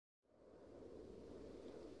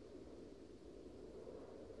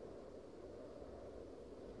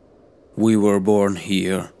We were born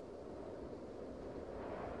here.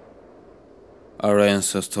 Our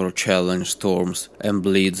ancestors challenged storms and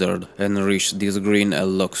blizzard and reached this green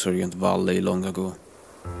and luxuriant valley long ago.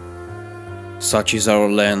 Such is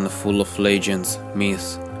our land, full of legends,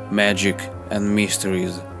 myths, magic and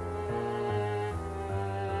mysteries.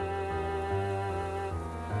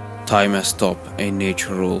 Time has stopped and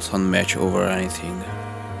nature rules unmatched over anything.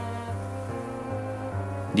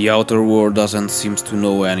 The outer world doesn't seem to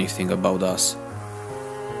know anything about us,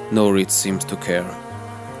 nor it seems to care.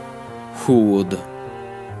 Who would?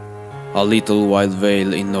 A little wild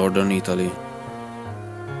vale in northern Italy.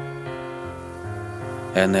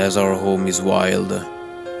 And as our home is wild,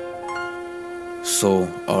 so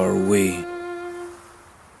are we.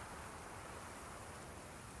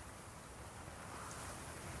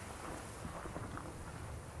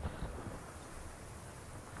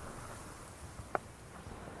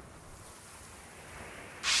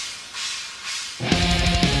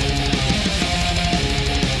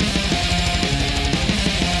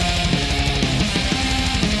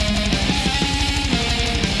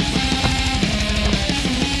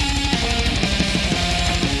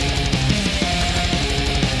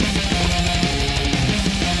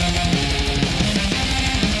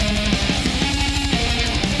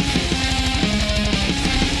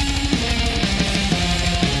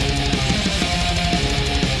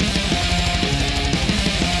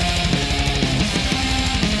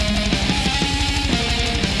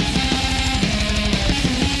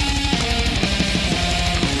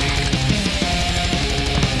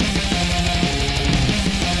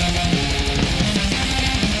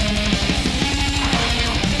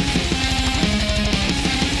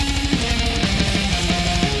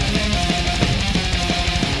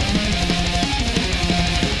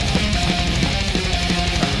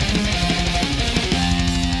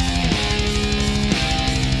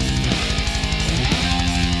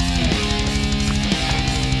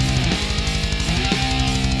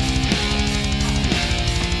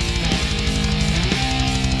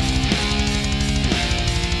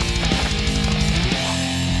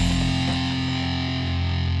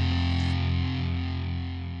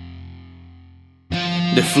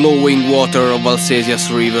 The flowing water of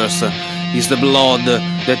Alsatia's rivers is the blood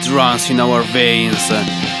that runs in our veins.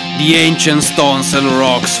 The ancient stones and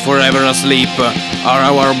rocks forever asleep are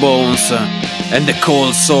our bones, and the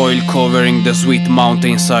cold soil covering the sweet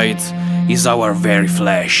mountainsides is our very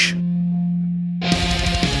flesh.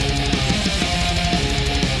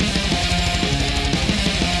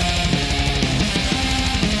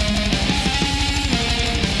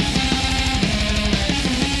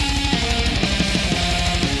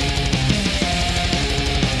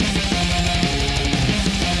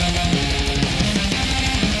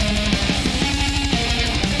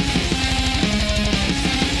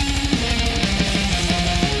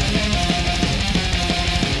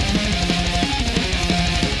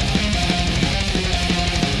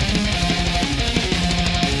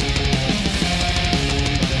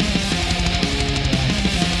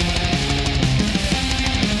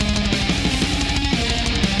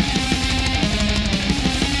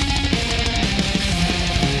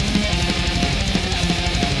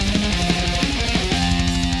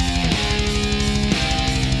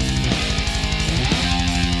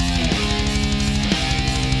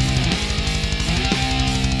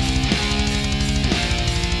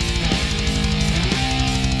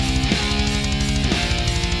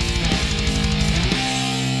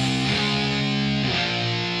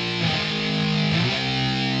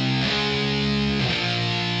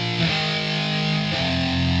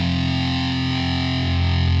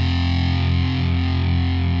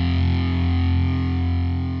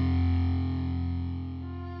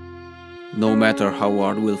 No matter how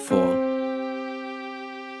hard we'll fall,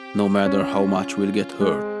 no matter how much we'll get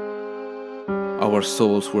hurt, our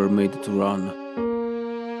souls were made to run.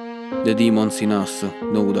 The demons in us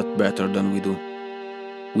know that better than we do.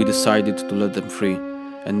 We decided to let them free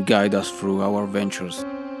and guide us through our ventures.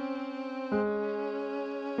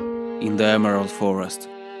 In the Emerald Forest,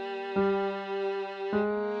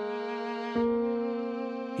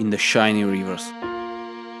 in the shiny rivers,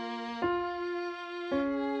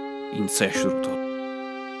 in TSESCHRUTOL.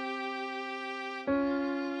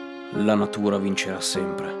 La natura vincerà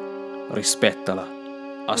sempre. Rispettala,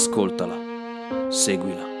 ascoltala,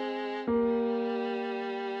 seguila.